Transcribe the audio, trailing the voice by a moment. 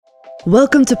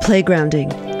Welcome to Playgrounding,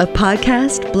 a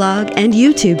podcast, blog, and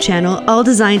YouTube channel all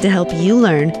designed to help you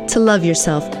learn to love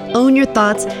yourself, own your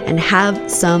thoughts, and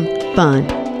have some fun.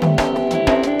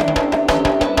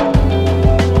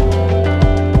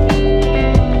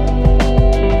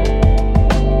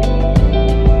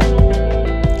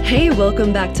 Hey,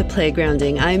 welcome back to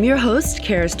Playgrounding. I'm your host,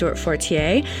 Kara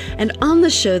Stewart-Fortier, and on the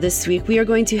show this week, we are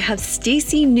going to have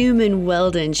Stacy Newman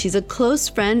Weldon. She's a close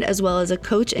friend as well as a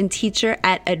coach and teacher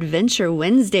at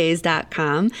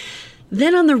AdventureWednesdays.com.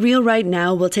 Then on The Real Right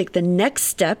Now, we'll take the next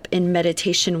step in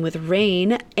meditation with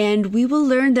Rain, and we will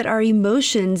learn that our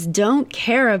emotions don't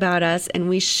care about us and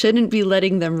we shouldn't be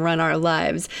letting them run our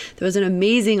lives. There was an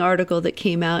amazing article that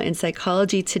came out in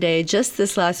Psychology Today just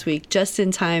this last week, just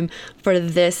in time for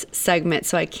this segment,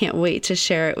 so I can't wait to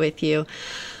share it with you.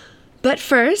 But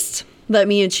first, let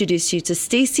me introduce you to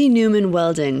Stacy Newman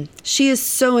Weldon. She is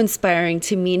so inspiring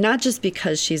to me, not just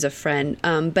because she's a friend,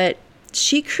 but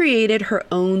she created her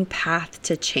own path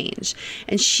to change,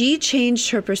 and she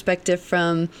changed her perspective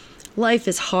from life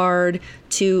is hard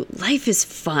to life is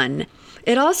fun.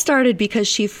 It all started because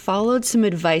she followed some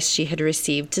advice she had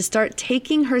received to start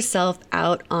taking herself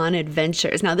out on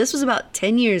adventures. Now, this was about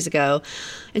 10 years ago,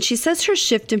 and she says her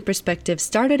shift in perspective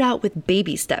started out with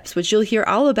baby steps, which you'll hear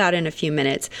all about in a few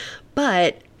minutes.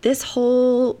 But this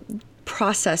whole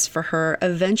process for her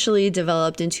eventually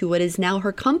developed into what is now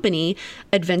her company,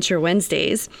 Adventure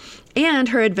Wednesdays. And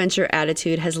her adventure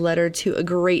attitude has led her to a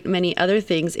great many other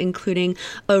things, including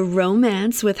a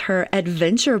romance with her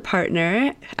adventure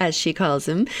partner, as she calls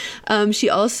him. She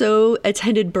also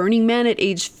attended Burning Man at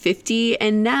age 50,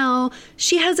 and now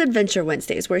she has Adventure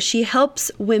Wednesdays, where she helps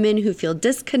women who feel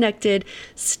disconnected,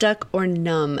 stuck, or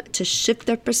numb to shift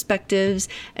their perspectives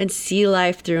and see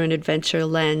life through an adventure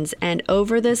lens. And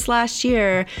over this last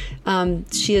year,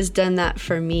 she has done that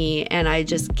for me, and I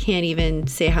just can't even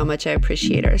say how much I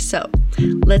appreciate her. So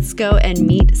let's go and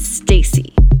meet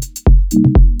Stacy.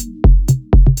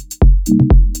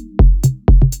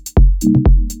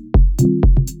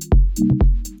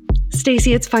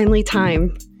 Stacy, it's finally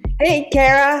time. Hey,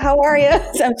 Kara, how are you?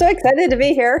 I'm so excited to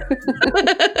be here.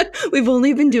 We've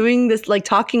only been doing this,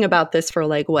 talking about this for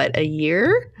a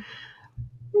year?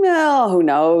 Well, who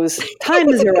knows? Time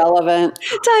is irrelevant.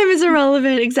 Time is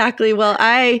irrelevant, exactly. Well,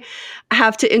 I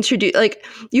have to introduce,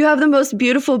 you have the most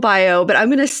beautiful bio, but I'm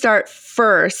going to start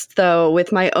first, though,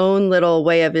 with my own little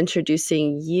way of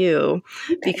introducing you,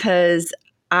 because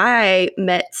I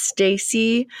met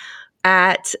Stacy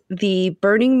at the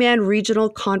Burning Man Regional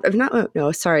at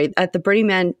the Burning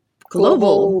Man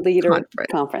Global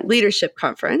Leadership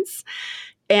Conference.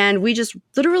 And we just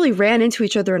literally ran into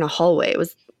each other in a hallway.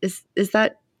 Is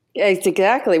that? It's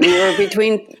exactly. We were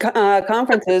between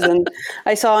conferences, and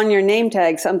I saw on your name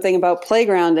tag something about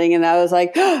playgrounding, and I was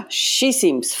like, oh, she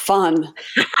seems fun.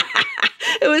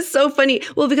 It was so funny.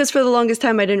 Well, because for the longest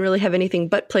time, I didn't really have anything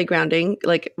but playgrounding,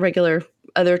 like regular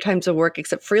other times of work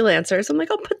except freelancers. I'm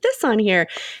like, I'll put this on here.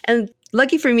 And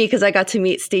lucky for me, because I got to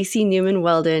meet Stacy Newman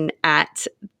Weldon at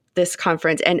this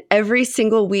conference. And every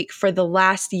single week for the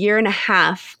last year and a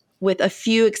half, with a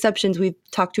few exceptions, we've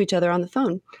talked to each other on the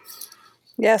phone.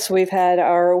 Yes, we've had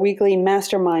our weekly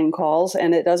mastermind calls,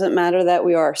 and it doesn't matter that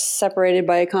we are separated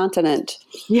by a continent.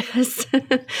 Yes.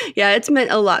 Yeah, it's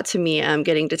meant a lot to me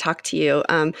getting to talk to you.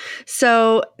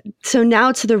 So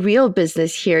now to the real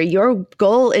business here. Your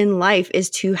goal in life is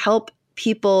to help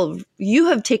people. You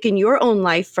have taken your own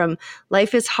life from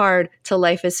life is hard to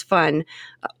life is fun.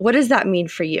 What does that mean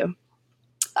for you?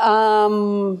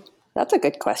 That's a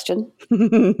good question.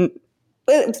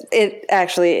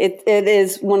 It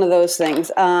is one of those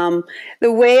things. The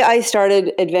way I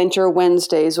started Adventure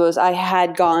Wednesdays was I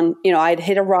had gone, I'd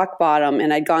hit a rock bottom,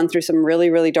 and I'd gone through some really,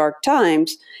 really dark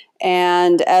times.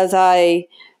 And as I,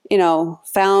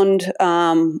 found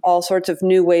all sorts of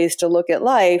new ways to look at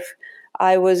life,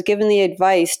 I was given the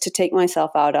advice to take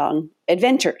myself out on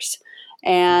adventures.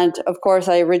 And of course,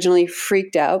 I originally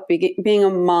freaked out being a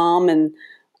mom and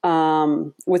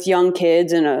with young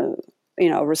kids and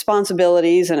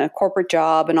responsibilities and a corporate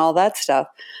job and all that stuff.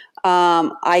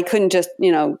 I couldn't just,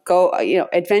 go,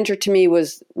 adventure to me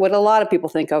was what a lot of people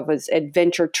think of as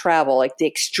adventure travel, like the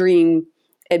extreme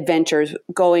adventures,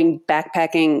 going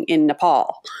backpacking in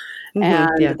Nepal.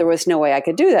 And there was no way I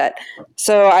could do that.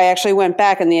 So I actually went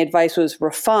back, and the advice was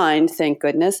refined, thank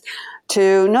goodness,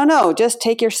 to no, just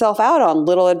take yourself out on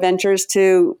little adventures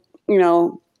to,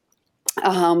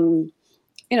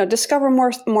 discover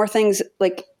more things,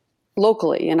 like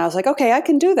locally. And I was like, okay, I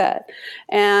can do that.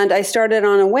 And I started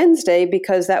on a Wednesday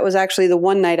because that was actually the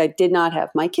one night I did not have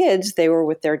my kids. They were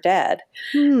with their dad.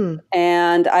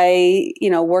 And I,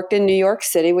 worked in New York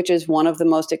City, which is one of the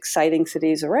most exciting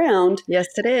cities around. Yes,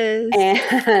 it is.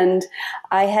 And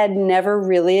I had never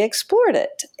really explored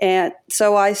it. And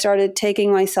so I started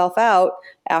taking myself out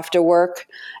after work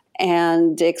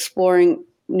and exploring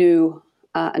new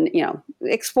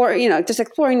just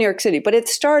exploring New York City. But it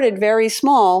started very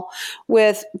small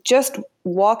with just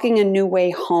walking a new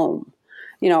way home,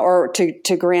 or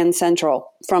to Grand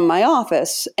Central from my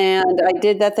office. And I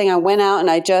did that thing. I went out and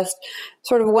I just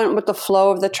sort of went with the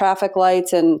flow of the traffic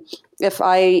lights. And if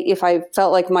I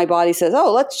felt like my body says,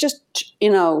 oh, let's just,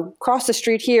 cross the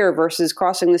street here versus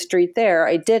crossing the street there,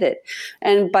 I did it.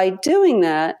 And by doing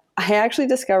that, I actually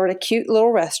discovered a cute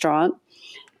little restaurant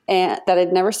that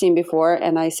I'd never seen before.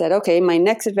 And I said, okay, my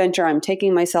next adventure, I'm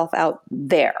taking myself out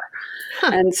there.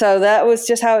 And so that was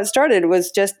just how it started,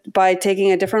 was just by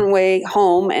taking a different way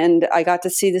home. And I got to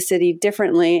see the city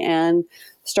differently and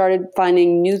started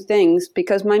finding new things,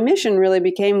 because my mission really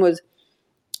was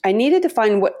I needed to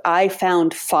find what I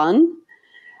found fun.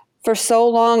 For so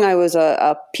long, I was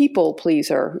a people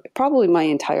pleaser. Probably my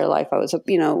entire life, I was,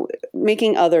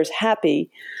 making others happy.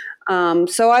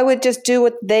 So I would just do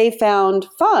what they found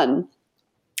fun.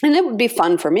 And it would be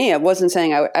fun for me. I wasn't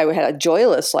saying I had a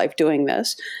joyless life doing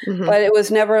this, but it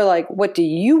was never like, what do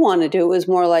you want to do? It was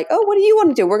more like, oh, what do you want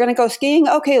to do? We're going to go skiing?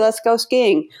 Okay, let's go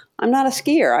skiing. I'm not a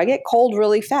skier. I get cold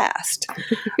really fast.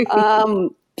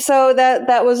 So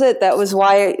that was it. That was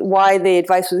why the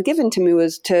advice was given to me,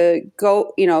 was to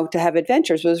go, to have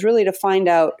adventures, was really to find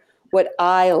out what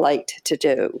I liked to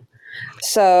do.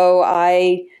 So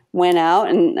I went out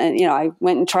and I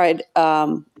went and tried,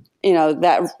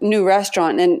 that new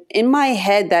restaurant. And in my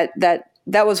head,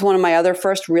 that was one of my other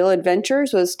first real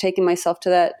adventures, was taking myself to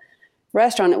that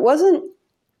restaurant. It wasn't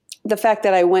the fact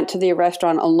that I went to the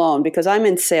restaurant alone, because I'm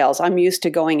in sales. I'm used to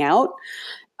going out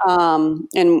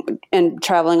and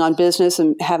traveling on business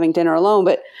and having dinner alone.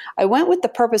 But I went with the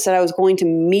purpose that I was going to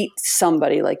meet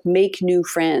somebody, like make new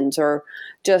friends, or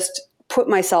just put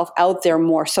myself out there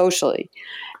more socially.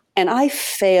 And I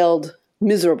failed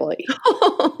miserably.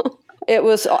 It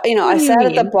was, I sat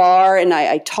at the bar and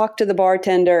I talked to the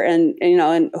bartender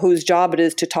and whose job it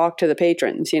is to talk to the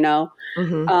patrons, and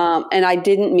I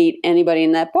didn't meet anybody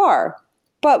in that bar.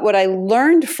 But what I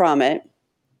learned from it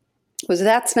was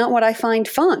that's not what I find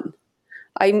fun.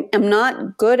 I am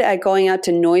not good at going out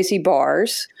to noisy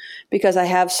bars because I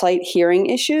have slight hearing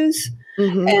issues.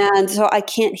 And so I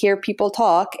can't hear people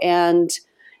talk, and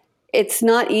it's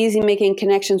not easy making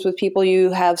connections with people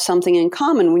you have something in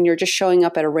common when you're just showing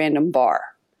up at a random bar.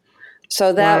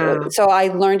 So so I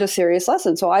learned a serious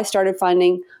lesson. So I started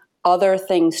finding other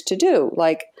things to do.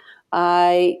 Like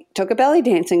I took a belly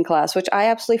dancing class, which I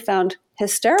absolutely found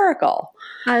hysterical.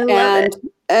 I love it.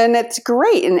 And it's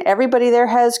great. And everybody there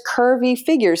has curvy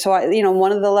figures. So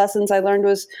one of the lessons I learned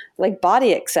was like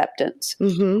body acceptance.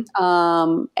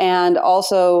 And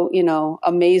also,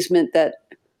 amazement that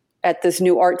at this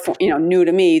new art form, new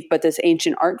to me, but this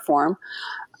ancient art form.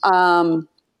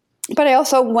 But I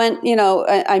also went,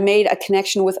 I made a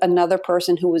connection with another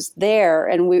person who was there,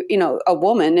 and we, a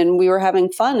woman, and we were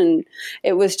having fun, and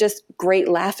it was just great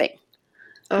laughing,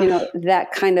 that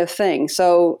kind of thing.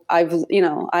 So I've,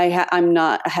 I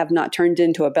have not turned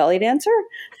into a belly dancer,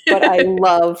 but I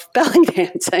love belly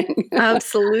dancing.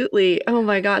 Absolutely. Oh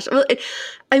my gosh. Well,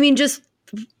 just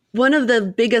one of the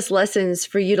biggest lessons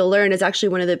for you to learn is actually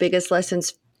one of the biggest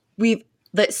lessons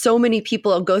that so many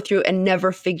people go through and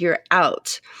never figure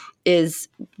out is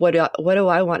what do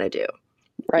I want to do?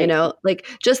 Right. Like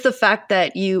just the fact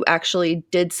that you actually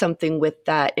did something with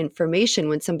that information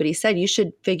when somebody said you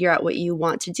should figure out what you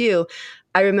want to do.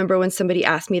 I remember when somebody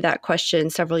asked me that question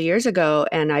several years ago,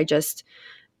 and I just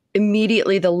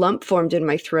immediately the lump formed in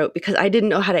my throat because I didn't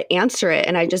know how to answer it,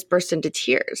 and I just burst into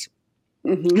tears.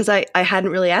 Because I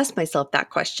hadn't really asked myself that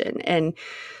question, and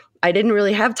I didn't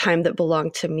really have time that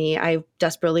belonged to me. I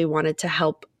desperately wanted to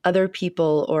help other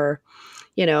people, or,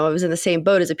 I was in the same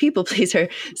boat as a people pleaser.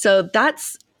 So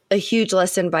that's a huge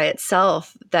lesson by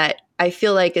itself that I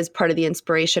feel like is part of the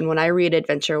inspiration when I read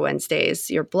Adventure Wednesdays,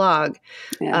 your blog,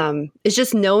 is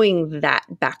just knowing that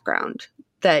background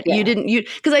that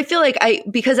because I feel like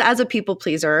because as a people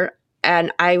pleaser,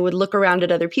 and I would look around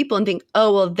at other people and think,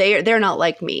 oh, well, they're not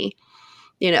like me.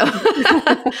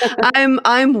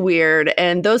 I'm weird,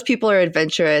 and those people are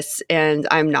adventurous and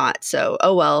I'm not. So,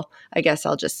 oh, well, I guess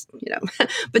I'll just,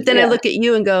 but then I look at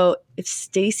you and go, if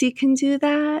Stacy can do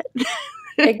that.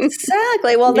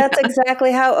 Exactly. Well, that's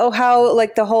exactly how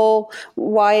like the whole,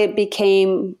 why it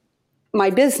became my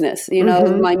business, you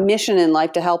know, my mission in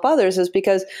life to help others is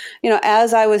because, you know,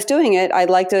 as I was doing it, I'd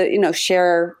like to, you know,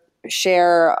 share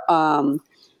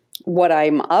what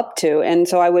I'm up to. And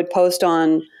so I would post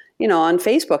on, you know, on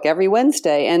Facebook every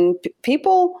Wednesday, and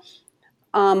people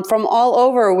from all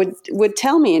over would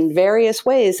tell me in various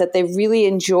ways that they really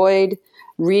enjoyed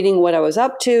reading what I was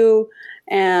up to.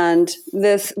 And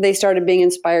they started being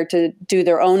inspired to do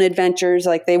their own adventures.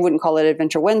 Like, they wouldn't call it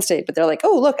Adventure Wednesday, but they're like,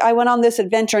 oh, look, I went on this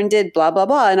adventure and did blah, blah,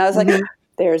 blah. And I was like,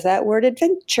 there's that word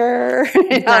adventure.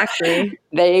 Exactly.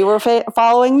 They were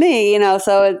following me, you know,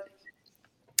 so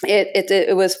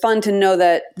it was fun to know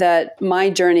that my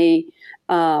journey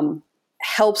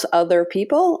helps other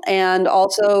people. And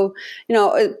also, you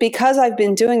know, because I've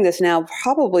been doing this now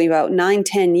probably about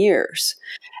 9-10 years,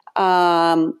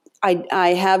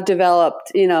 I have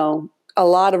developed, you know, a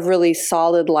lot of really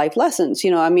solid life lessons. You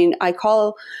know, I mean, I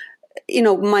call, you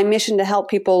know, my mission to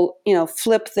help people, you know,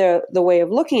 flip the way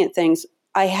of looking at things.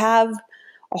 I have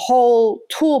a whole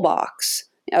toolbox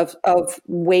of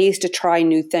ways to try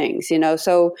new things, you know,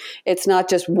 so it's not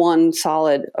just one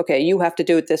solid, okay, you have to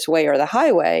do it this way or the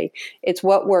highway. It's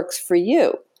what works for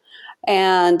you.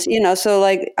 And, you know, so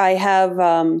like I have,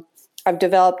 I've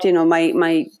developed, you know,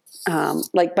 my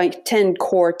like my 10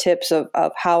 core tips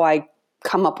of how I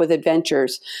come up with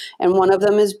adventures. And one of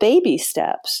them is baby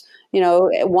steps. You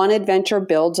know, one adventure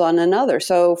builds on another.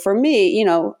 So for me, you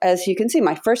know, as you can see,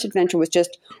 my first adventure was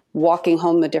just walking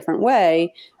home a different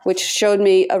way, which showed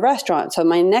me a restaurant. So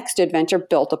my next adventure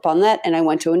built upon that, and I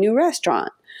went to a new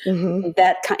restaurant. And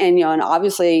you know, and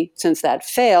obviously since that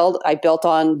failed, I built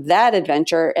on that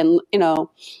adventure and, you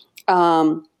know,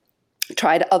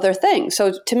 tried other things.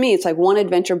 So to me, it's like one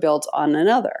adventure builds on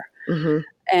another.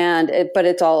 But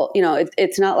it's all, you know,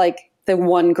 it's not like the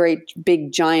one great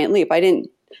big giant leap. I didn't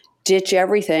ditch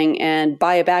everything and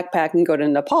buy a backpack and go to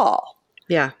Nepal.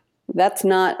 Yeah. That's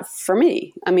not for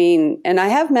me. I mean, and I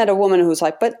have met a woman who's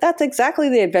like, but that's exactly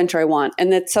the adventure I want.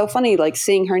 And it's so funny, like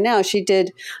seeing her now,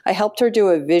 I helped her do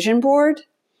a vision board.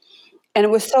 And it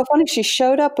was so funny. She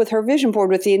showed up with her vision board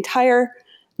with the entire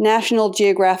National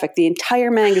Geographic, the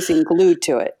entire magazine glued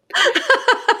to it.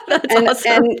 That's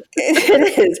awesome. And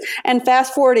it is. And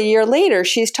fast forward a year later,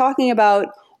 she's talking about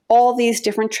all these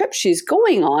different trips she's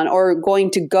going on or going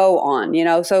to go on, you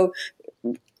know? So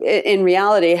in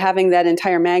reality, having that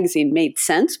entire magazine made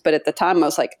sense. But at the time I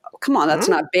was like, oh, come on, that's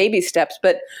not baby steps.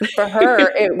 But for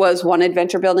her, it was one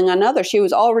adventure building on another. She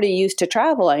was already used to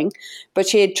traveling, but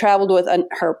she had traveled with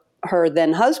her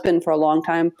then husband for a long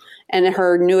time. And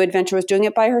her new adventure was doing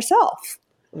it by herself.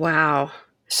 Wow.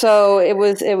 So it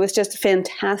was just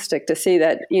fantastic to see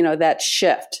that, you know, that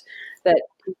shift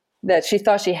that she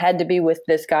thought she had to be with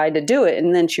this guy to do it.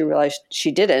 And then she realized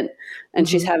she didn't. And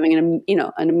she's having an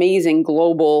amazing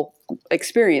global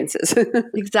experiences.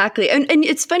 Exactly. And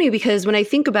it's funny because when I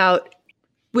think about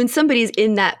when somebody's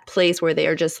in that place where they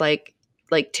are just like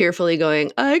tearfully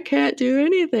going, I can't do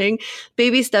anything,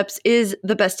 baby steps is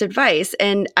the best advice.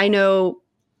 And I know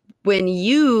when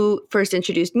you first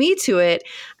introduced me to it,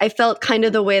 I felt kind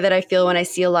of the way that I feel when I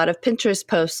see a lot of Pinterest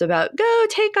posts about go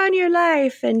take on your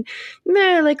life and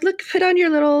like look, put on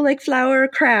your little like flower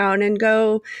crown and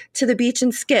go to the beach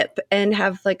and skip and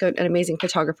have like an amazing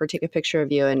photographer take a picture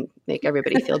of you and make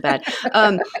everybody feel bad.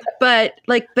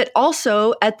 But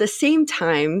also at the same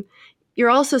time,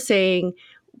 you're also saying,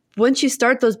 once you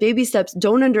start those baby steps,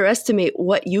 don't underestimate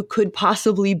what you could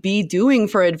possibly be doing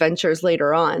for adventures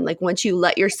later on. Like once you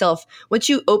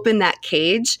open that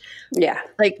cage,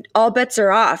 like all bets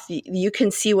are off. You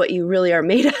can see what you really are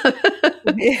made of.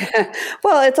 Yeah.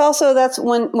 Well, it's also, that's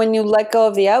when you let go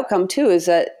of the outcome too, is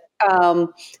that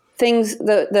things,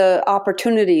 the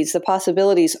opportunities, the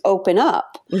possibilities open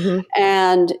up.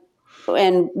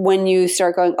 And when you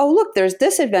start going, oh, look, there's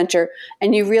this adventure,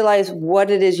 and you realize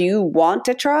what it is you want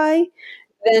to try,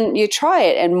 then you try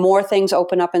it and more things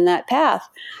open up in that path.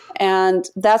 And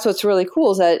that's what's really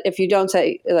cool is that if you don't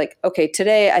say like, okay,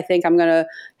 today I think I'm going to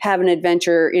have an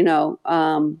adventure, you know,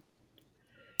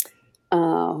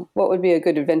 what would be a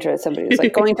good adventure that somebody was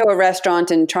like going to a restaurant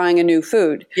and trying a new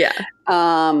food. Yeah.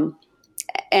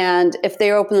 And if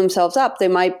they open themselves up, they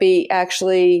might be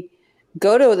actually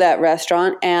go to that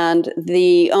restaurant and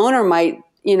the owner might,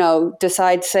 you know,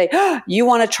 decide to say, oh, you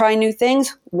want to try new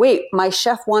things? Wait, my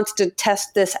chef wants to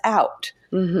test this out.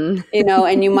 You know,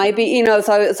 and you might be, you know,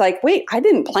 so it's like, wait, I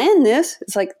didn't plan this.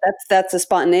 It's like, that's the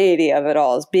spontaneity of it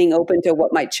all, is being open to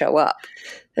what might show up.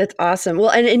 That's awesome.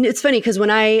 Well, and it's funny because when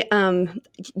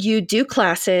you do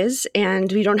classes and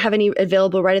we don't have any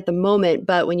available right at the moment,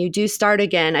 but when you do start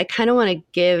again, I kind of want to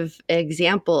give an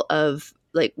example of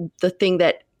like the thing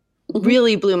that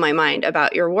really blew my mind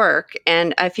about your work.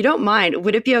 And if you don't mind,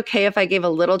 would it be okay if I gave a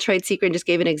little trade secret and just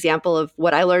gave an example of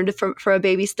what I learned for a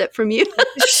baby step from you?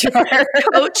 Sure.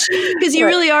 Coach, because you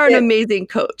really are an amazing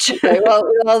coach. Okay,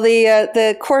 well,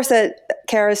 the course that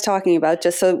Kara's talking about,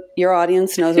 just so your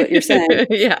audience knows what you're saying.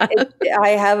 Yeah. I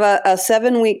have a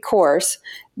 7-week course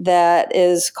that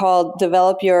is called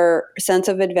Develop Your Sense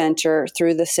of Adventure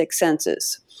Through the Six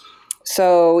Senses.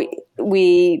 So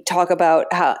we talk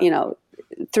about how,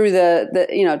 through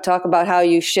talk about how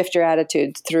you shift your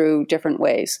attitudes through different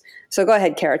ways. So go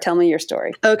ahead, Kara, tell me your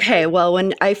story. Okay. Well,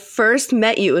 when I first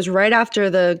met you, it was right after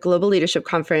the Global Leadership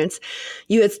Conference.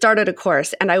 You had started a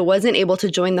course and I wasn't able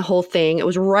to join the whole thing. It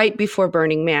was right before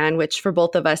Burning Man, which for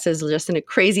both of us is just in a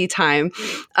crazy time.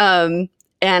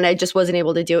 And I just wasn't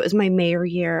able to do it. It was my mayor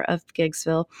year of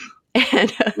Giggsville.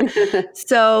 And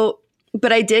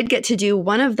but I did get to do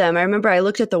one of them. I remember I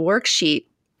looked at the worksheet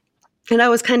and I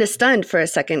was kind of stunned for a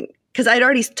second because I'd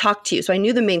already talked to you. So I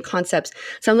knew the main concepts.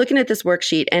 So I'm looking at this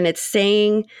worksheet and it's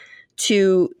saying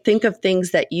to think of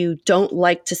things that you don't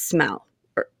like to smell.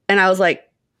 And I was like,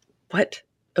 what?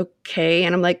 Okay.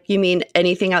 And I'm like, you mean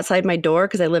anything outside my door?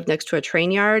 Because I live next to a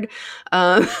train yard,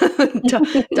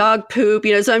 dog poop,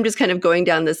 so I'm just kind of going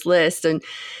down this list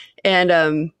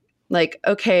and like,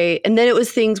 okay. And then it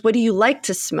was things, what do you like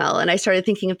to smell? And I started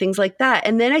thinking of things like that.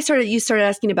 And then you started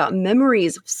asking about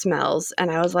memories of smells. And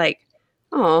I was like,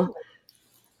 oh,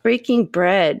 breaking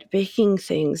bread, baking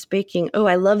things, baking. Oh,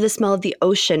 I love the smell of the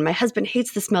ocean. My husband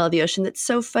hates the smell of the ocean. That's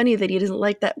so funny that he doesn't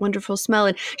like that wonderful smell.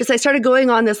 And just, I started going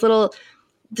on this little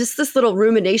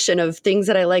rumination of things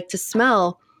that I like to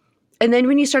smell. And then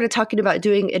when you started talking about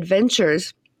doing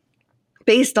adventures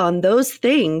based on those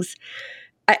things,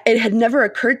 it had never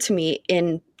occurred to me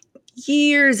in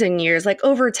years and years, like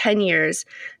over 10 years,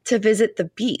 to visit the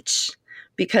beach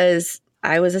because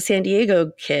I was a San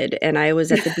Diego kid and I was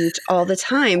at the beach all the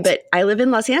time. But I live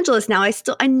in Los Angeles now.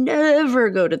 I never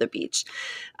go to the beach.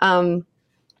 I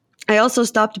also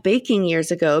stopped baking years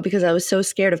ago because I was so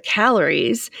scared of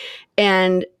calories.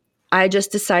 And I just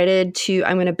decided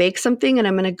I'm going to bake something and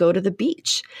I'm going to go to the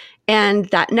beach. And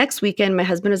that next weekend, my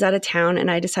husband was out of town and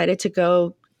I decided to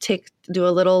go do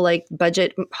a little like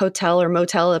budget hotel or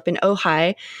motel up in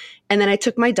Ojai. And then I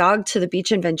took my dog to the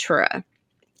beach in Ventura.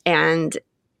 And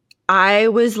I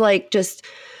was like,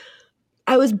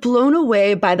 I was blown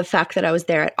away by the fact that I was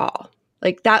there at all.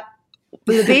 Like that,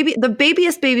 the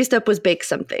babyest baby step was bake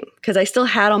something because I still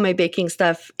had all my baking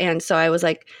stuff. And so I was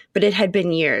like, but it had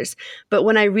been years. But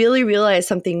when I really realized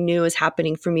something new was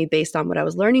happening for me based on what I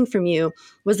was learning from you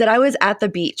was that I was at the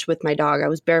beach with my dog. I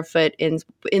was barefoot in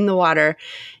the water.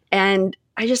 And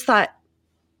I just thought,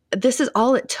 this is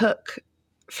all it took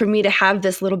for me to have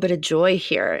this little bit of joy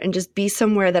here and just be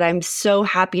somewhere that I'm so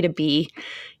happy to be,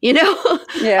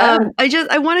 Yeah.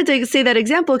 I wanted to say that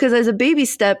example because as a baby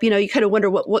step, you kind of wonder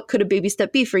what could a baby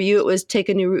step be for you? It was take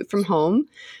a new route from home.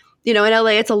 In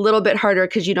LA, it's a little bit harder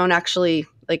because you don't actually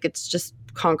it's just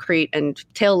concrete and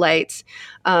tail lights.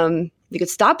 You could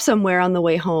stop somewhere on the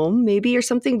way home maybe or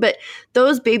something, but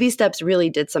those baby steps really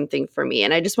did something for me.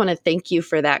 And I just want to thank you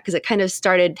for that because it kind of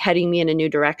started heading me in a new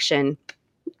direction.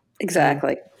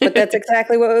 Exactly. But that's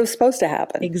exactly what was supposed to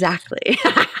happen. Exactly.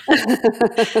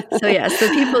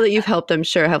 So people that you've helped, I'm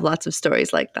sure, have lots of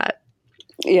stories like that.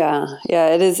 Yeah. Yeah.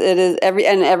 It is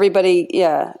everybody.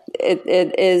 Yeah.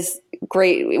 It is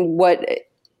great.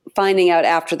 Finding out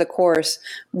after the course,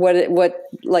 what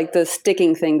like the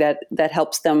sticking thing that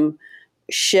helps them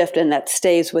shift and that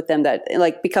stays with them, that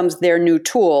like becomes their new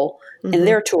tool in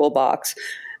their toolbox.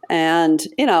 And,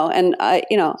 I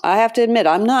have to admit,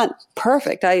 I'm not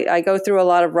perfect. I go through a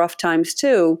lot of rough times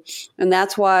too. And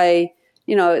that's why,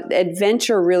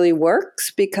 adventure really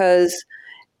works because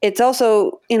it's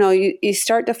also, you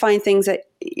start to find things that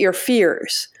your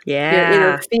fears, your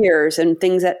inner fears and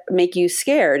things that make you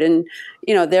scared. And,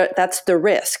 that's the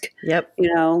risk,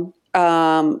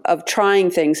 of trying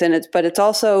things. But it's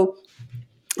also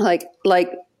like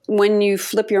when you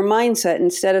flip your mindset,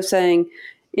 instead of saying,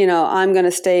 I'm going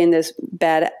to stay in this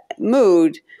bad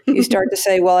mood, you start to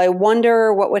say, well, I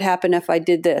wonder what would happen if I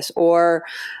did this. Or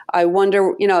I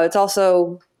wonder, it's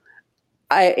also,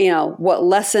 what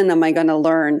lesson am I going to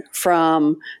learn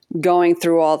from going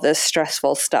through all this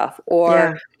stressful stuff?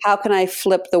 Or how can I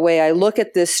flip the way I look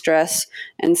at this stress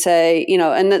and say,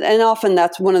 and often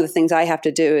that's one of the things I have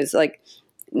to do is like,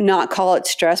 not call it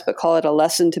stress, but call it a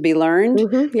lesson to be learned.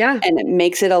 And it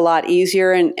makes it a lot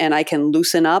easier and I can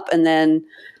loosen up and then,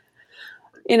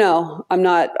 I'm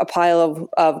not a pile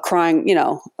of crying, in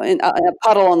a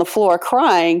puddle on the floor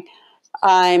crying.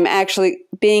 I'm actually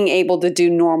being able to do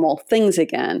normal things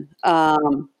again.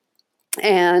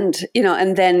 and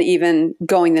and then even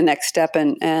going the next step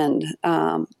and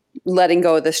letting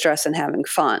go of the stress and having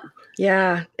fun.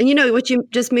 Yeah. And what you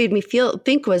just made me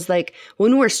think was like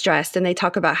when we're stressed and they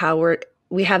talk about how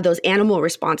we have those animal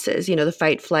responses, the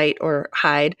fight, flight, or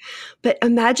hide. But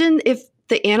imagine if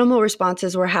the animal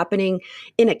responses were happening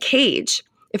in a cage.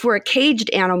 If we're a caged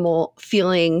animal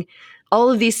feeling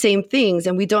all of these same things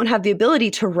and we don't have the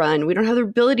ability to run, we don't have the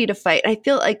ability to fight. I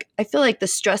feel like the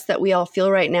stress that we all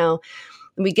feel right now,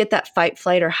 and we get that fight,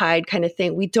 flight, or hide kind of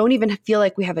thing, we don't even feel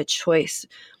like we have a choice.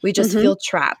 We just feel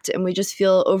trapped and we just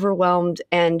feel overwhelmed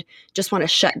and just want to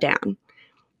shut down,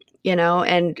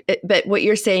 but what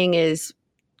you're saying is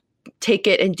take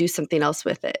it and do something else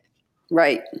with it.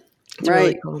 Right. It's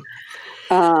really cool.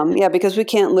 Because we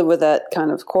can't live with that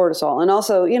kind of cortisol. And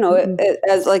also,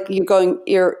 as like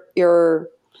you're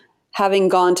having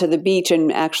gone to the beach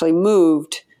and actually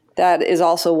moved, that is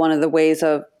also one of the ways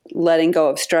of letting go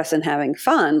of stress and having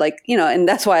fun. Like, and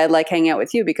that's why I like hanging out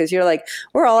with you, because you're like,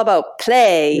 we're all about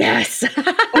play. Yes.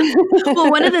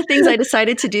 Well, one of the things I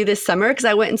decided to do this summer, because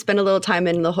I went and spent a little time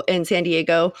in San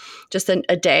Diego, just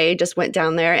a day, just went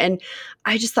down there. And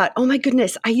I just thought, oh my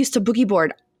goodness, I used to boogie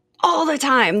board all the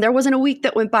time. There wasn't a week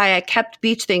that went by. I kept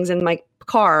beach things in my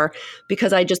car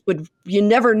because I just you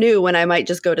never knew when I might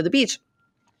just go to the beach.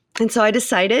 And so I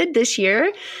decided this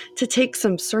year to take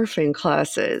some surfing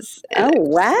classes. Oh,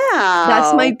 wow.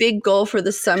 That's my big goal for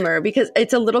the summer, because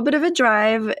it's a little bit of a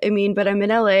drive. But I'm in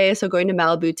LA, so going to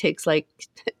Malibu takes like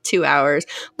 2 hours.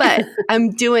 But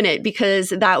I'm doing it because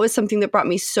that was something that brought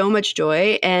me so much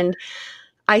joy. And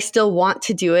I still want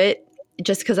to do it.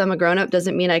 Just because I'm a grown-up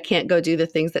doesn't mean I can't go do the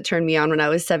things that turned me on when I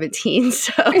was 17.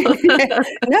 So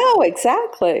No,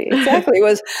 exactly. It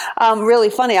was really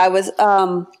funny. I was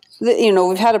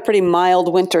we've had a pretty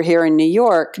mild winter here in New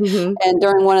York. And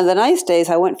during one of the nice days,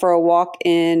 I went for a walk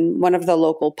in one of the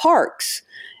local parks.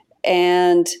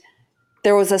 And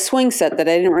there was a swing set that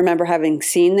I didn't remember having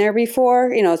seen there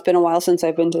before. It's been a while since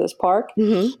I've been to this park.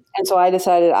 And so I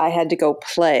decided I had to go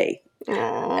play.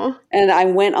 Aww. And I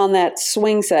went on that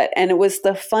swing set. And it was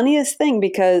the funniest thing,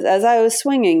 because as I was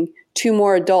swinging, 2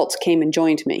 more adults came and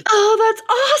joined me. Oh, that's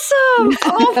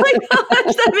awesome. Oh my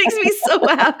gosh, that makes me so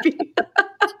happy.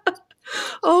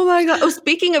 Oh my God. Oh,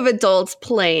 speaking of adults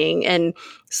playing and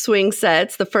swing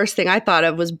sets, the first thing I thought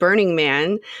of was Burning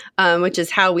Man, which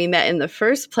is how we met in the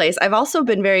first place. I've also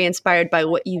been very inspired by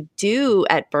what you do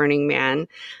at Burning Man.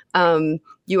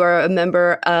 You are a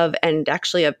member of, and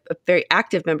actually a very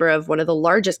active member of, one of the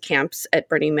largest camps at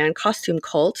Burning Man, Costume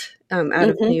Cult, out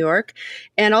of New York.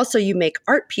 And also you make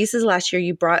art pieces. Last year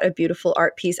you brought a beautiful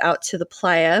art piece out to the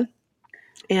playa.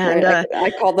 And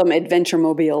I call them adventure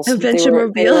mobiles. Adventure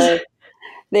mobiles.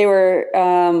 They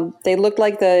looked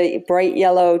like the bright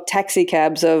yellow taxi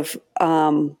cabs of,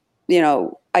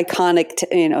 iconic,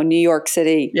 New York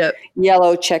City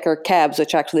yellow checker cabs,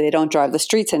 which actually they don't drive the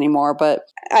streets anymore. But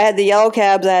I had the yellow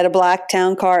cabs, I had a black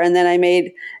town car, and then I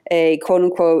made a quote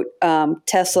unquote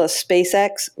Tesla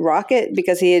SpaceX rocket,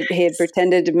 because he had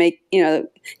pretended to make,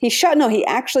 he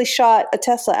actually shot a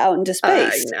Tesla out into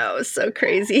space. I know, so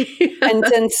crazy. And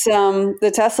since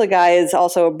the Tesla guy is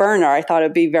also a burner, I thought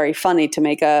it'd be very funny to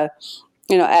make add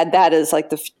that as like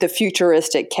the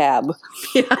futuristic cab.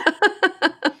 Yeah.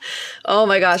 Oh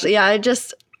my gosh. Yeah.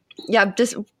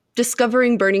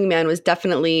 Discovering Burning Man was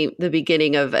definitely the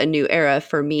beginning of a new era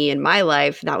for me in my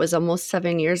life. That was almost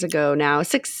 7 years ago now,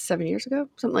 7 years ago,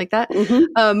 something like that.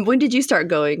 When did you start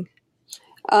going?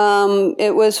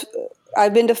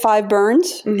 I've been to 5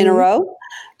 burns in a row.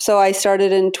 So I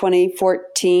started in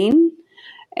 2014.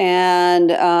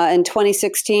 And in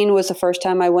 2016 was the first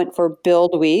time I went for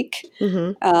Build Week.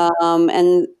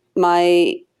 And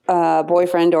my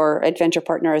boyfriend, or adventure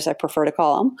partner as I prefer to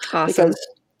call him, because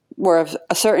we're of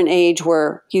a certain age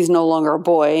where he's no longer a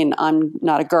boy and I'm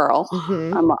not a girl.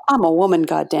 I'm a woman,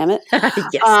 goddammit.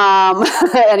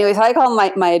 Yes. Anyways, I call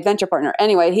him my adventure partner.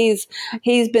 Anyway, he's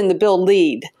been the Build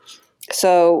lead.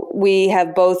 So we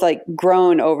have both like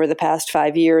grown over the past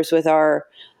 5 years with our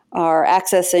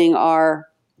accessing our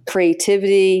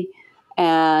creativity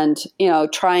and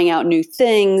trying out new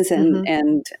things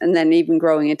and then even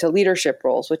growing into leadership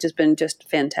roles, which has been just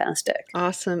fantastic.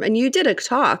 Awesome. And you did a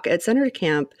talk at Center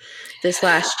Camp this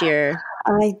last year.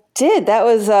 I did. That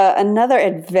was another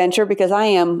adventure, because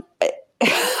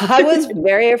I was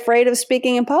very afraid of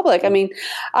speaking in public. I mean,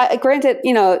 granted,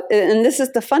 and this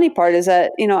is the funny part, is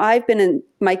that, I've been in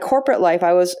my corporate life,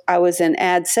 I was in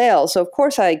ad sales. So of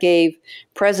course I gave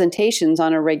presentations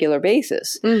on a regular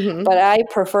basis, but I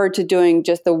preferred to doing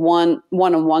just the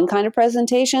one-on-one kind of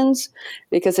presentations,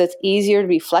 because it's easier to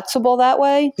be flexible that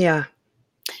way. Yeah.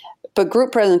 but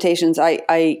group presentations,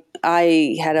 I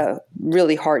had a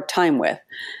really hard time with.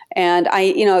 And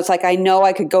it's like, I know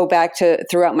I could go back to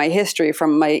throughout my history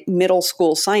from my middle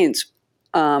school science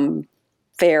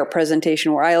fair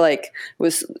presentation where I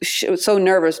was so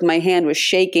nervous, my hand was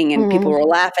shaking and people were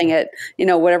laughing at,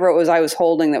 whatever it was I was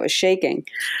holding that was shaking.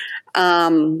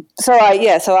 So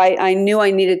I knew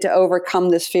I needed to overcome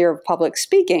this fear of public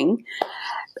speaking,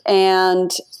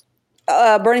 and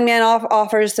Burning Man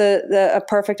offers a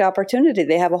perfect opportunity.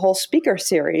 They have a whole speaker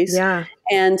series. Yeah.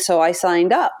 And so I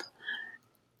signed up.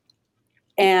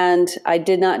 And I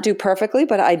did not do perfectly,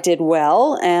 but I did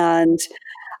well, and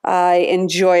I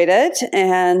enjoyed it.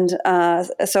 And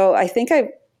so I think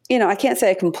I can't say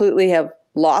I completely have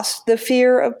lost the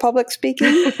fear of public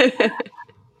speaking,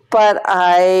 but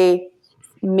I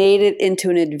made it into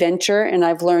an adventure, and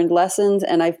I've learned lessons,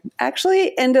 and I've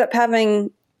actually ended up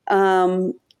having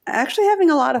a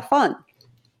lot of fun.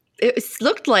 It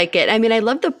looked like it. I mean, I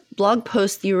love the blog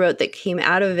post you wrote that came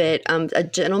out of it. A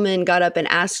gentleman got up and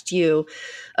asked you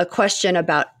a question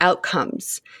about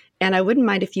outcomes. And I wouldn't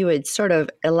mind if you would sort of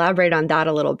elaborate on that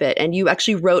a little bit. And you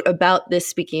actually wrote about this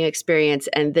speaking experience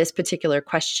and this particular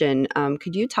question.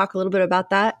 Could you talk a little bit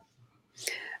about that?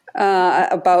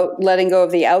 About letting go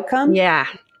of the outcome? Yeah.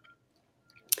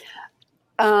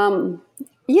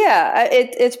 Yeah,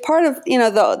 it's part of,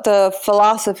 the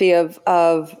philosophy of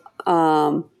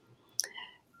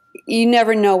you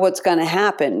never know what's going to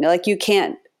happen. Like, you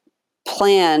can't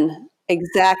plan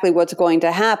exactly what's going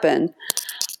to happen.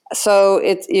 So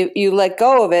you let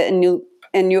go of it,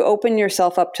 and you open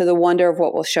yourself up to the wonder of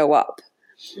what will show up.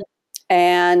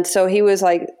 And so he was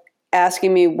like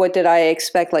asking me, what did I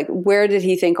expect? Like, where did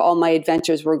he think all my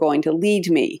adventures were going to lead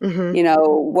me?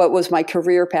 What was my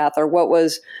career path, or what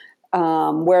was,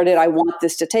 where did I want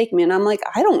this to take me? And I'm like,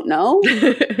 I don't know.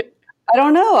 I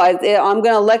don't know. I'm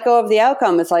going to let go of the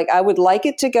outcome. It's like, I would like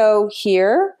it to go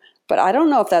here, but I don't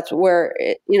know if that's where,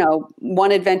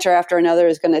 one adventure after another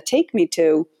is going to take me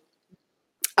to.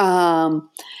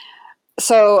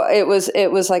 So it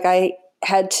was like I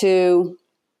had to,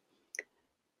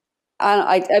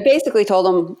 I basically told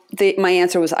him my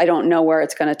answer was, I don't know where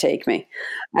it's going to take me.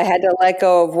 I had to let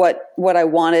go of what I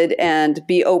wanted and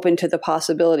be open to the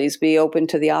possibilities, be open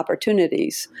to the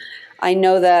opportunities. I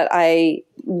know that I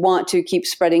want to keep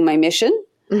spreading my mission,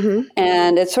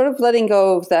 and it's sort of letting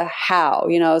go of the how.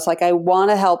 It's like, I want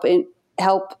to help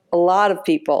a lot of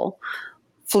people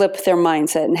flip their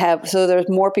mindset and so there's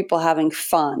more people having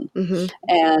fun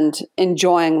and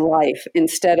enjoying life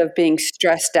instead of being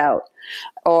stressed out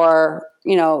or,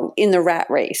 in the rat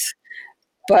race.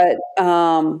 But,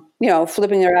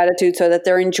 flipping their attitude so that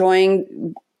they're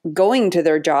enjoying going to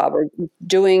their job or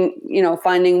doing,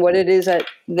 finding what it is that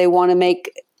they want to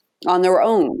make on their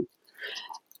own.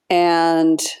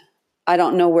 And I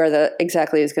don't know where that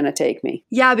exactly is going to take me.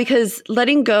 Yeah, because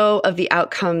letting go of the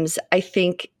outcomes, I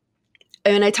think,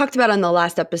 and I talked about on the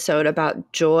last episode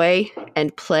about joy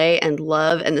and play and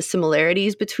love and the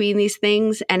similarities between these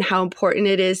things and how important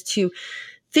it is to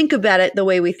think about it the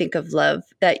way we think of love,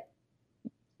 that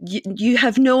you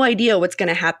have no idea what's going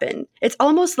to happen. It's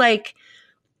almost like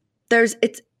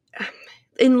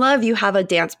in love, you have a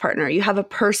dance partner, you have a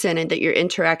person and that you're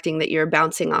interacting, that you're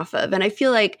bouncing off of. And I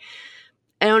feel like,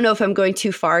 I don't know if I'm going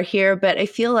too far here, but I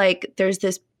feel like there's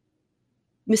this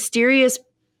mysterious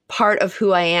part of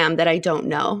who I am that I don't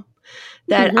know,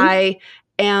 that I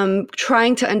am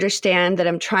trying to understand, that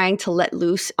I'm trying to let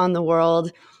loose on the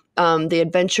world, the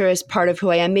adventurous part of who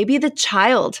I am, maybe the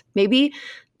child, maybe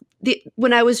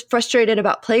when I was frustrated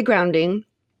about playgrounding,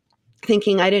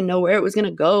 thinking I didn't know where it was going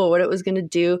to go, what it was going to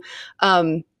do.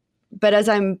 But as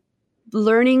I'm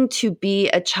learning to be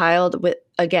a child with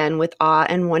awe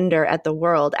and wonder at the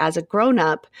world as a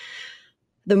grown-up,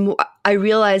 the more I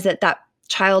realized that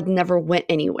child never went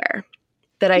anywhere,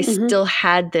 that I still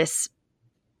had this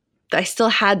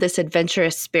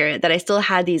adventurous spirit, that I still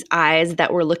had these eyes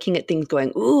that were looking at things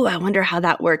going, ooh, I wonder how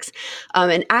that works,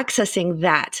 and accessing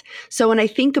that. So when I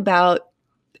think about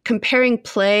comparing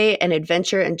play and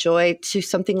adventure and joy to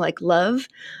something like love,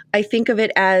 I think of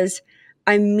it as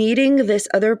I'm meeting this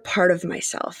other part of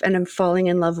myself and I'm falling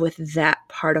in love with that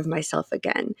part of myself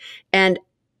again. And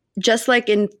just like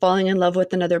in falling in love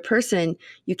with another person,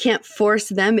 you can't force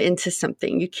them into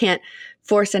something. You can't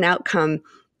force an outcome.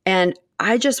 And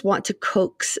I just want to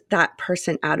coax that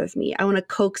person out of me. I want to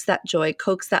coax that joy,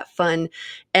 coax that fun,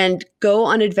 and go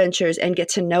on adventures and get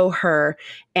to know her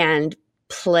and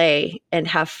play and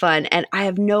have fun. And I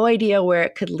have no idea where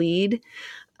it could lead.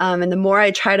 And the more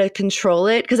I try to control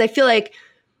it, because I feel like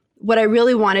what I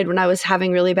really wanted when I was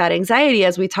having really bad anxiety,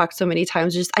 as we talked so many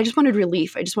times, I just wanted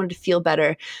relief. I just wanted to feel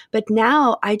better. But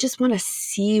now I just want to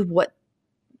see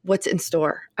what's in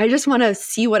store. I just want to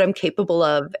see what I'm capable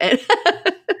of.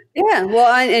 Yeah,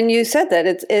 well, and you said that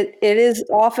it is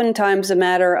oftentimes a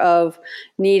matter of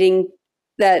needing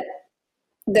that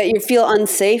you feel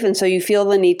unsafe, and so you feel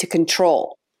the need to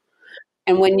control.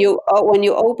 And when you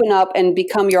open up and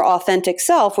become your authentic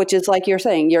self, which is like you're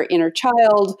saying, your inner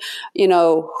child,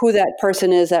 who that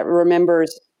person is that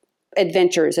remembers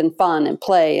adventures and fun and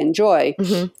play and joy,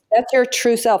 that's your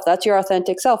true self. That's your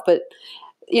authentic self. But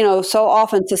so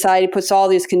often society puts all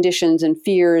these conditions and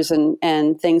fears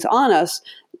and things on us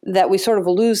that we sort of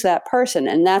lose that person.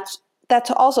 And that's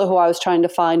also who I was trying to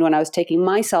find when I was taking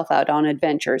myself out on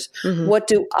adventures. What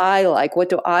do I like? What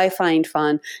do I find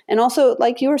fun? And also,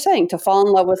 like you were saying, to fall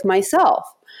in love with myself.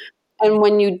 And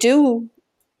when you do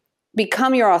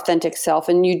become your authentic self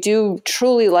and you do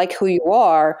truly like who you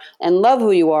are and love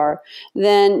who you are,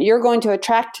 then you're going to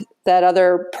attract that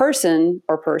other person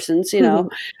or persons, who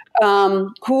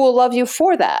will love you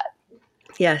for that.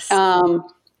 Yes.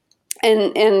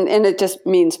 And it just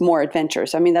means more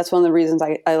adventures. I mean, that's one of the reasons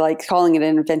I like calling it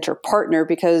an adventure partner,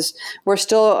 because we're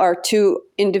still our two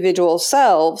individual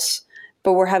selves,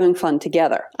 but we're having fun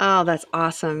together. Oh, that's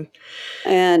awesome.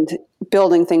 And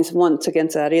building things once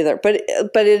against that either. But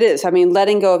it is, I mean,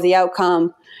 letting go of the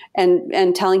outcome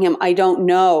and telling him, I don't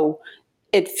know.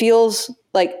 It feels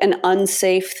like an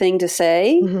unsafe thing to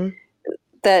say,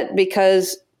 that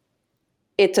because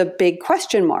it's a big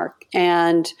question mark.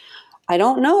 And I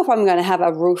don't know if I'm going to have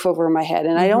a roof over my head,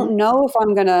 and I don't know if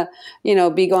I'm going to,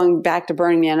 be going back to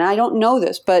Burning Man. And I don't know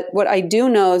this, but what I do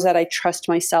know is that I trust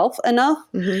myself enough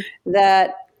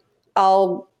that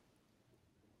I'll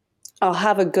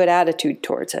have a good attitude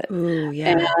towards it. Ooh,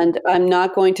 yeah. And I'm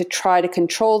not going to try to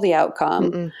control the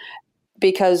outcome,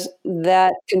 because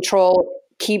that control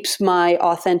keeps my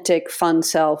authentic, fun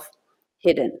self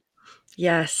hidden.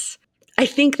 Yes. I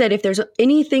think that if there's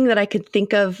anything that I could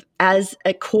think of as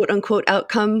a quote unquote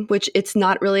outcome, which it's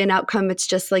not really an outcome, it's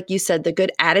just like you said, the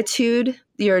good attitude,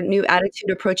 your new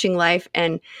attitude approaching life.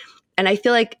 And I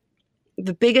feel like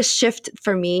the biggest shift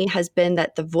for me has been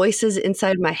that the voices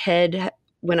inside my head,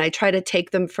 when I try to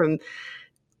take them from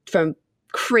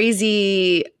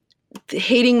crazy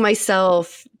hating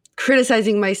myself,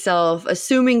 criticizing myself,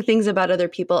 assuming things about other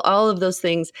people, all of those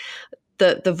things,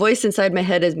 the voice inside my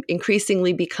head is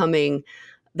increasingly becoming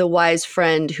the wise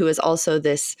friend who is also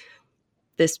this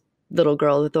little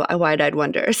girl with the wide-eyed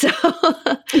wonder. So, and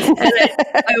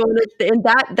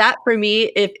that for me,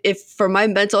 if for my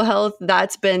mental health,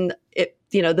 that's been it.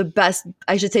 The best,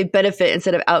 I should say, benefit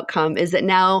instead of outcome is that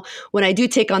now when I do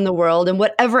take on the world and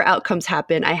whatever outcomes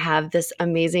happen, I have this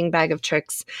amazing bag of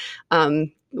tricks,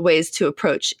 ways to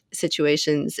approach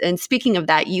situations. And speaking of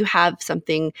that, you have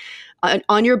something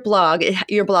on your blog.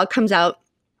 Your blog comes out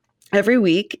every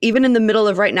week, even in the middle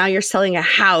of right now, you're selling a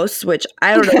house, which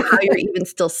I don't know how you're even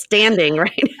still standing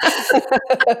right now.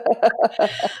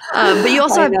 But you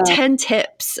also have 10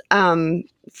 tips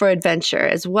for adventure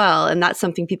as well. And that's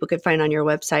something people could find on your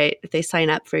website if they sign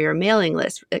up for your mailing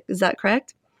list. Is that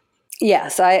correct?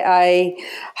 Yes, I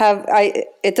have.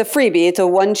 It's a freebie. It's a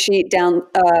one sheet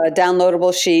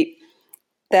downloadable sheet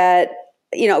that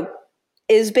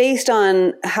is based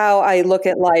on how I look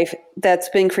at life. That's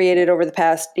been created over the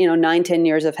past 9-10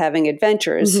 years of having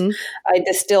adventures. I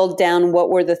distilled down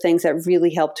what were the things that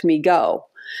really helped me go,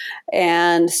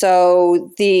 and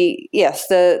so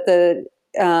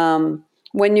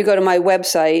when you go to my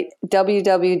website,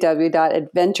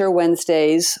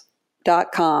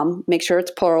 www.adventurewednesdays.com, make sure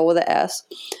it's plural with an S.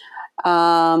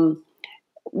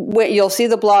 You'll see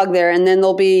the blog there, and then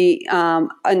there'll be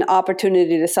an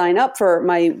opportunity to sign up for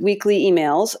my weekly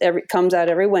emails. Comes out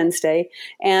every Wednesday.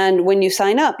 And when you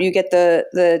sign up, you get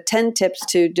the 10 tips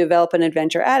to develop an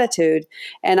adventure attitude.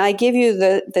 And I give you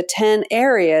the 10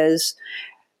 areas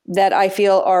that I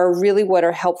feel are really what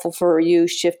are helpful for you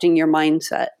shifting your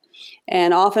mindset.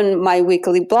 And often my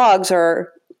weekly blogs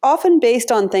are often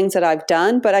based on things that I've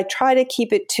done, but I try to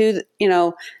keep it to,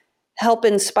 help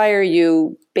inspire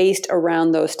you based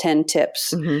around those 10 tips,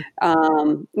 so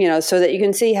that you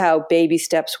can see how baby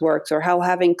steps works, or how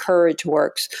having courage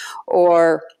works,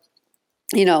 or,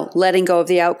 letting go of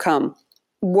the outcome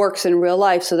works in real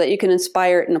life, so that you can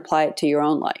inspire it and apply it to your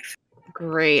own life.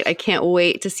 Great. I can't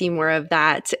wait to see more of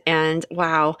that. And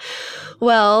wow.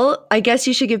 Well, I guess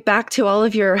you should get back to all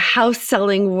of your house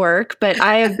selling work, but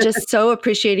I have just so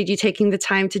appreciated you taking the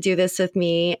time to do this with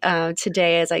me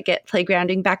today as I get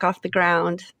Playgrounding back off the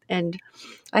ground. And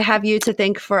I have you to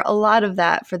thank for a lot of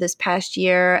that for this past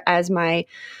year as my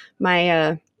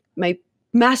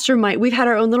mastermind. We've had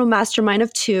our own little mastermind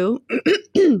of 2.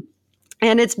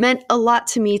 And it's meant a lot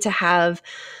to me to have,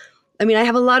 I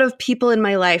have a lot of people in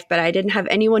my life, but I didn't have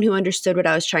anyone who understood what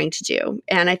I was trying to do.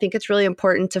 And I think it's really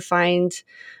important to find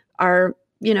our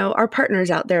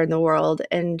partners out there in the world.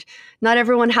 And not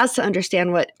everyone has to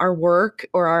understand what our work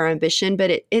or our ambition,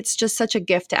 but it's just such a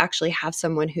gift to actually have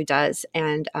someone who does.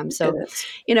 And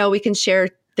we can share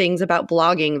things about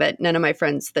blogging that none of my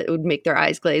friends that would make their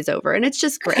eyes glaze over. And it's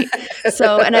just great.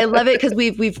 And I love it because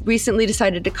we've recently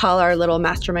decided to call our little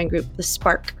mastermind group the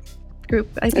Spark Group.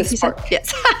 I think you said.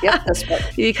 Yes. Yep, the Spark.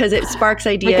 Because it sparks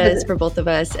ideas for both of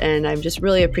us. And I just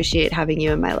really appreciate having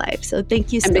you in my life. So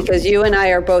thank you so much. And because you and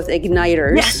I are both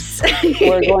igniters, yes.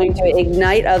 We're going to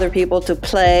ignite other people to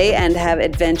play and have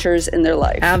adventures in their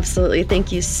life. Absolutely.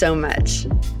 Thank you so much.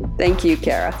 Thank you,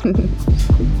 Kara.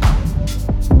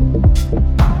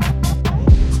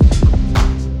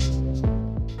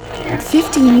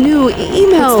 50 new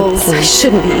emails. I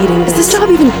shouldn't be eating this. Is this job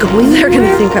even going? They're going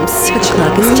to think I'm such a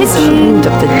clock is ticking. Of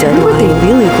the deadline. What they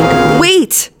really think of me.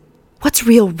 Wait! What's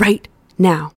real right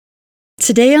now?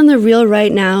 Today on The Real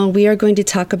Right Now, we are going to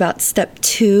talk about step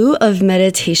 2 of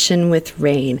meditation with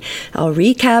Rain. I'll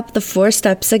recap the 4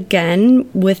 steps again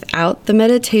without the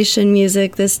meditation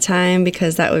music this time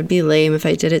because that would be lame if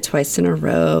I did it twice in a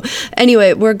row.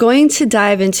 Anyway, we're going to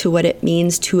dive into what it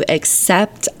means to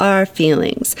accept our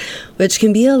feelings, which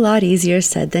can be a lot easier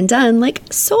said than done, like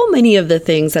so many of the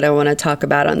things that I want to talk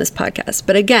about on this podcast.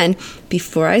 But again,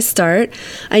 before I start,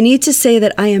 I need to say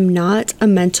that I am not a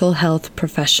mental health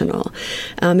professional.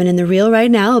 And in The Real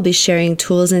Right Now, I'll be sharing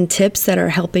tools and tips that are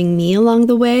helping me along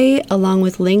the way, along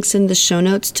with links in the show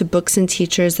notes to books and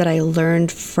teachers that I learned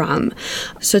from.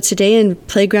 So today in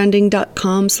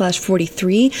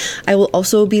playgrounding.com/43, I will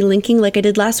also be linking, like I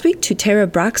did last week, to Tara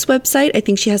Brach's website. I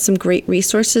think she has some great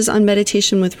resources on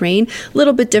meditation with Rain. A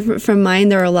little bit different from mine.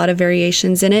 There are a lot of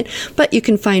variations in it, but you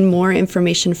can find more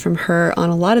information from her on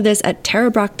a lot of this at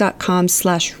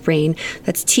tarabrach.com/rain.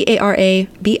 That's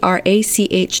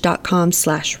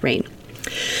TARABRACH.com/rain.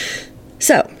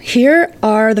 So here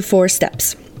are the 4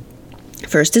 steps.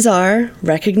 First is R,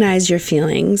 recognize your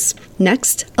feelings.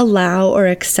 Next, allow or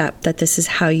accept that this is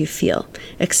how you feel.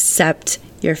 Accept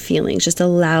your feelings. Just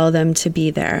allow them to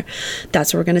be there.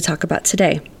 That's what we're going to talk about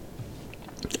today.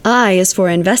 I is for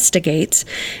investigate,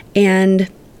 and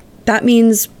that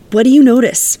means, what do you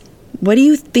notice? What do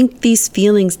you think these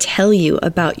feelings tell you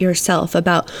about yourself,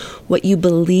 about what you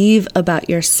believe about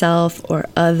yourself or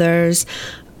others?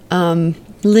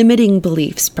 Limiting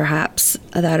beliefs, perhaps,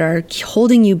 that are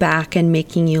holding you back and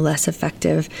making you less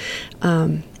effective.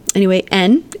 Anyway,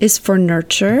 N is for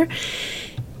nurture.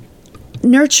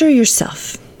 Nurture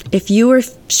yourself. If you are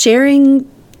sharing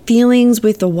feelings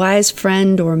with a wise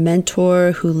friend or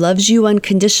mentor who loves you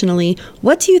unconditionally,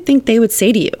 what do you think they would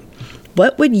say to you?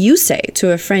 What would you say to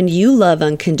a friend you love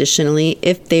unconditionally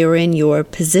if they were in your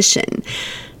position?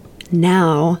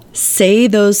 Now, say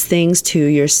those things to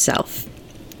yourself.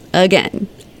 Again,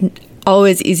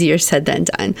 always easier said than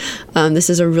done. This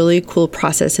is a really cool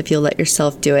process if you'll let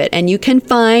yourself do it. And you can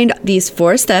find these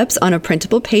 4 steps on a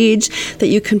printable page that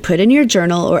you can put in your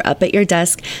journal or up at your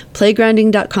desk.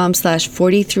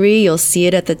 Playgrounding.com/43. You'll see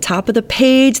it at the top of the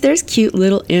page. There's cute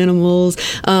little animals,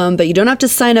 but you don't have to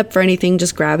sign up for anything.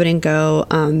 Just grab it and go.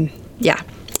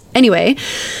 Anyway,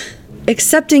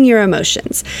 accepting your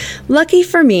emotions. Lucky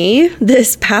for me,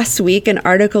 this past week, an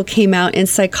article came out in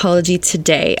Psychology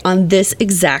Today on this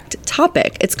exact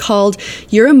topic. It's called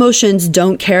Your Emotions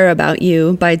Don't Care About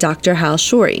You by Dr. Hal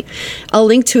Shorey. I'll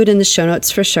link to it in the show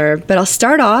notes for sure, but I'll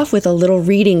start off with a little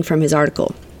reading from his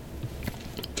article.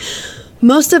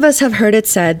 Most of us have heard it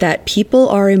said that people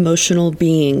are emotional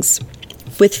beings.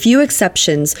 With few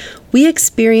exceptions, we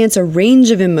experience a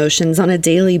range of emotions on a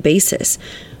daily basis.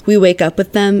 We wake up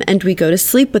with them and we go to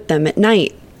sleep with them at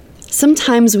night.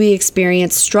 Sometimes we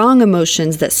experience strong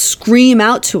emotions that scream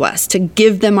out to us to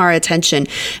give them our attention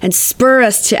and spur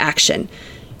us to action.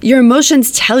 Your emotions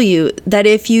tell you that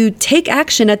if you take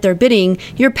action at their bidding,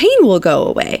 your pain will go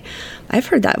away. I've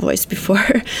heard that voice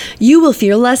before. You will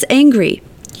feel less angry.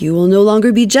 You will no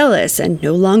longer be jealous and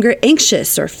no longer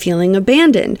anxious or feeling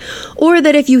abandoned. Or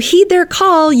that if you heed their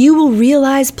call, you will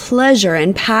realize pleasure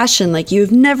and passion like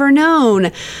you've never known.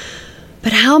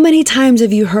 But how many times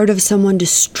have you heard of someone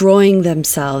destroying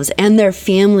themselves and their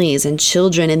families and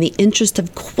children in the interest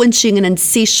of quenching an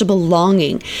insatiable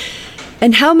longing?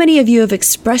 And how many of you have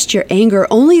expressed your anger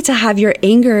only to have your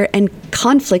anger and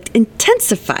conflict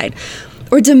intensified?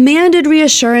 Or demanded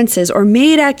reassurances, or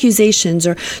made accusations,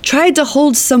 or tried to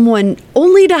hold someone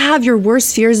only to have your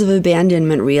worst fears of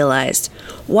abandonment realized?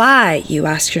 Why, you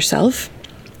ask yourself?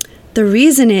 The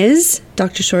reason is,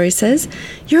 Dr. Shorey says,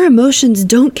 your emotions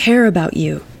don't care about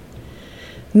you.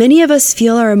 Many of us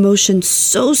feel our emotions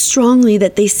so strongly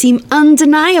that they seem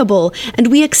undeniable, and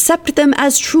we accept them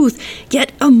as truth.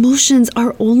 Yet emotions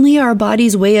are only our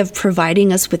body's way of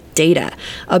providing us with data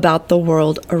about the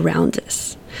world around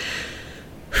us.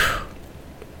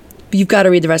 You've got to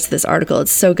read the rest of this article.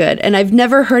 It's so good. And I've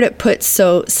never heard it put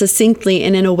so succinctly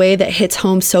and in a way that hits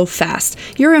home so fast.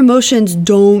 Your emotions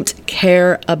don't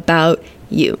care about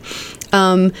you.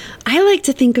 I like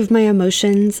to think of my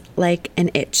emotions like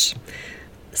an itch.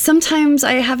 Sometimes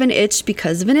I have an itch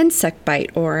because of an insect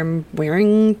bite, or I'm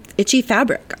wearing itchy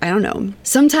fabric. I don't know.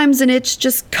 Sometimes an itch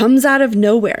just comes out of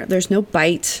nowhere. There's no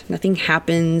bite. Nothing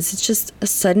happens. It's just a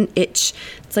sudden itch.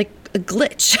 It's like a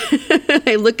glitch.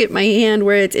 I look at my hand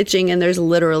where it's itching and there's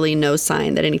literally no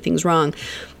sign that anything's wrong,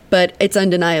 but it's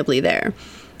undeniably there.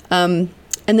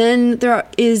 And then there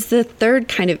is the third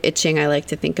kind of itching I like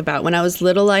to think about. When I was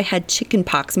little, I had chicken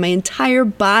pox. My entire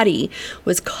body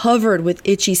was covered with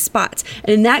itchy spots. And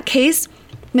in that case,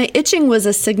 my itching was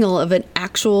a signal of an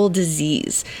actual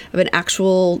disease, of an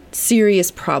actual serious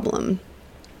problem.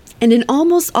 And in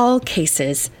almost all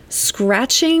cases,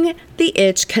 scratching the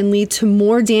itch can lead to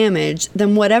more damage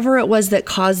than whatever it was that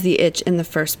caused the itch in the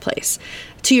first place.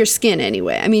 To your skin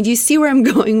anyway. I mean, do you see where I'm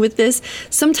going with this?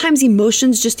 Sometimes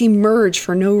emotions just emerge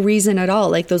for no reason at all,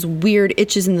 like those weird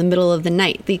itches in the middle of the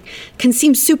night. They can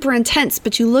seem super intense,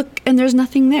 but you look and there's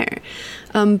nothing there.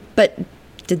 But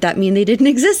did that mean they didn't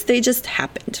exist? They just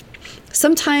happened.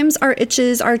 Sometimes our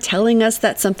itches are telling us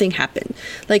that something happened,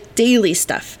 like daily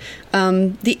stuff.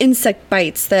 The insect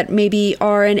bites that maybe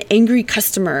are an angry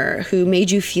customer who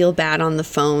made you feel bad on the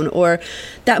phone, or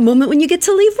that moment when you get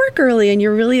to leave work early and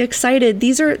you're really excited.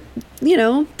 These are,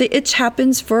 the itch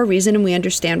happens for a reason and we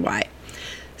understand why.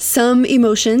 Some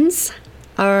emotions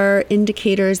are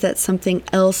indicators that something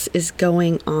else is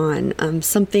going on,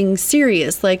 something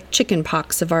serious like chicken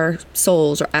pox of our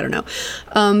souls, or I don't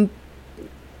know.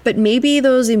 But maybe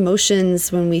those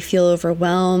emotions, when we feel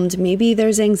overwhelmed, maybe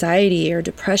there's anxiety or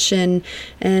depression,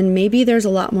 and maybe there's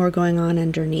a lot more going on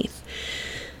underneath.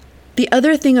 The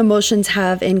other thing emotions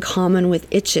have in common with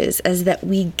itches is that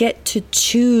we get to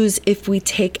choose if we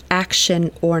take action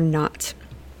or not.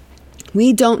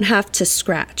 We don't have to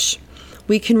scratch.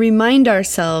 We can remind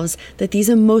ourselves that these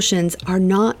emotions are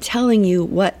not telling you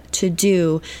what to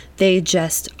do. They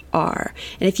just are.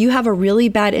 And if you have a really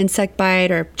bad insect bite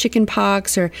or chicken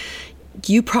pox, or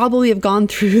you probably have gone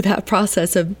through that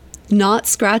process of not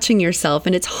scratching yourself,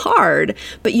 and it's hard,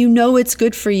 but you know it's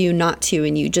good for you not to,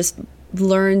 and you just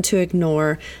learn to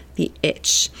ignore the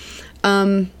itch.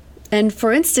 And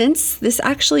for instance, this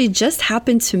actually just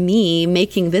happened to me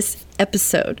making this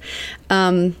episode.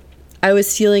 I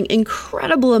was feeling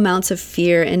incredible amounts of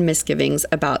fear and misgivings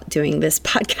about doing this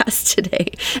podcast today,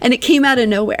 and it came out of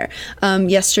nowhere.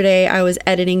 Yesterday, I was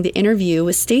editing the interview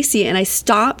with Stacy, and I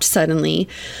stopped suddenly.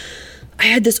 I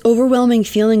had this overwhelming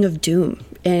feeling of doom,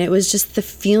 and it was just the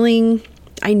feeling.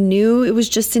 I knew it was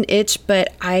just an itch,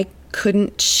 but I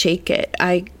couldn't shake it.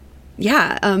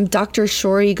 Dr.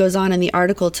 Shorey goes on in the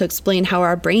article to explain how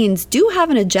our brains do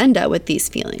have an agenda with these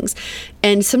feelings.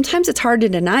 And sometimes it's hard to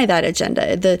deny that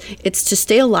agenda. It's to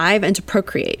stay alive and to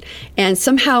procreate. And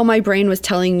somehow my brain was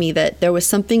telling me that there was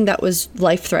something that was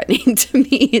life-threatening to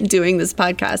me in doing this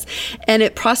podcast. And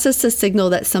it processed a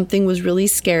signal that something was really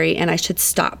scary and I should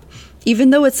stop, even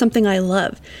though it's something I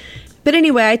love. But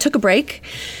anyway, I took a break.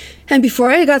 And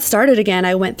before I got started again,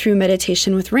 I went through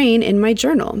meditation with Rain in my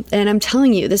journal. And I'm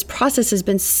telling you, this process has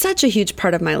been such a huge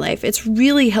part of my life. It's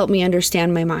really helped me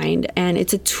understand my mind. And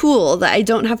it's a tool that I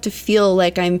don't have to feel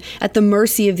like I'm at the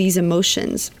mercy of these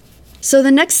emotions. So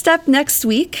the next step next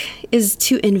week is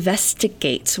to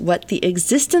investigate what the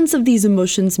existence of these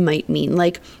emotions might mean.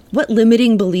 Like, what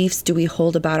limiting beliefs do we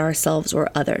hold about ourselves or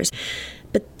others?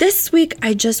 But this week,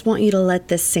 I just want you to let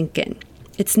this sink in.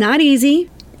 It's not easy.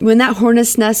 When that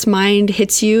hornet's nest mind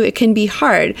hits you, it can be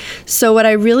hard. So what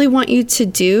I really want you to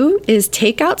do is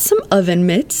take out some oven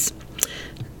mitts,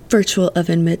 virtual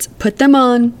oven mitts, put them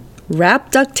on,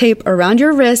 wrap duct tape around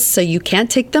your wrists so you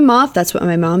can't take them off. That's what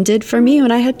my mom did for me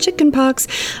when I had chicken pox.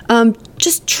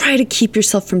 Just try to keep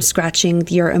yourself from scratching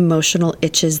your emotional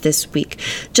itches this week.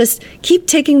 Just keep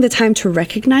taking the time to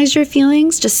recognize your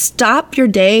feelings. Just stop your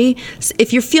day.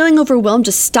 If you're feeling overwhelmed,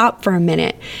 just stop for a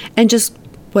minute and just,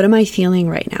 what am I feeling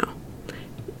right now?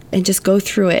 And just go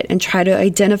through it and try to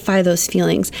identify those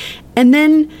feelings. And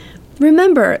then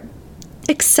remember,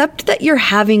 accept that you're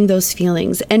having those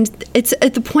feelings. And it's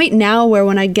at the point now where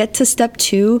when I get to step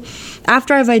 2,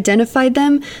 after I've identified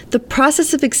them, the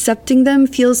process of accepting them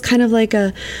feels kind of like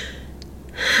it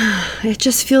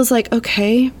just feels like,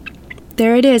 okay,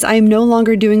 there it is. I am no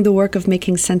longer doing the work of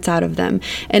making sense out of them.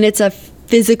 And it's a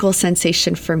physical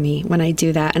sensation for me when I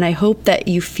do that. And I hope that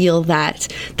you feel that.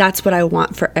 That's what I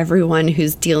want for everyone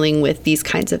who's dealing with these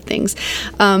kinds of things.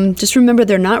 Just remember,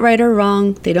 they're not right or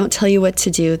wrong. They don't tell you what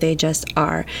to do. They just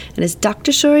are. And as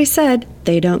Dr. Shori said,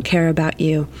 they don't care about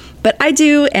you. But I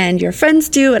do, and your friends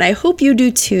do, and I hope you do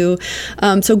too.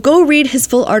 So go read his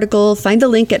full article. Find the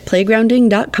link at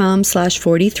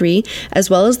playgrounding.com/43, as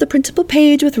well as the printable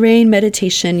page with Rain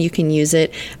meditation. You can use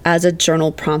it as a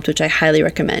journal prompt, which I highly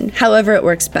recommend. However it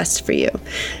works best for you.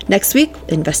 Next week,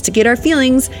 investigate our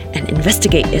feelings, and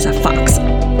investigate is a fox.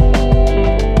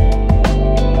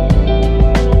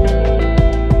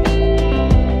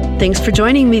 Thanks for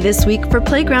joining me this week for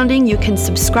Playgrounding. You can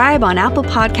subscribe on Apple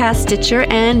Podcasts, Stitcher,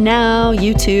 and now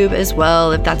YouTube as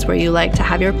well, if that's where you like to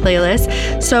have your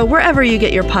playlist. So wherever you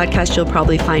get your podcast, you'll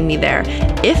probably find me there.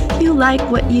 If you like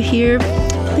what you hear,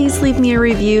 please leave me a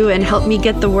review and help me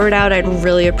get the word out. I'd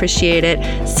really appreciate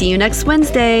it. See you next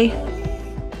Wednesday.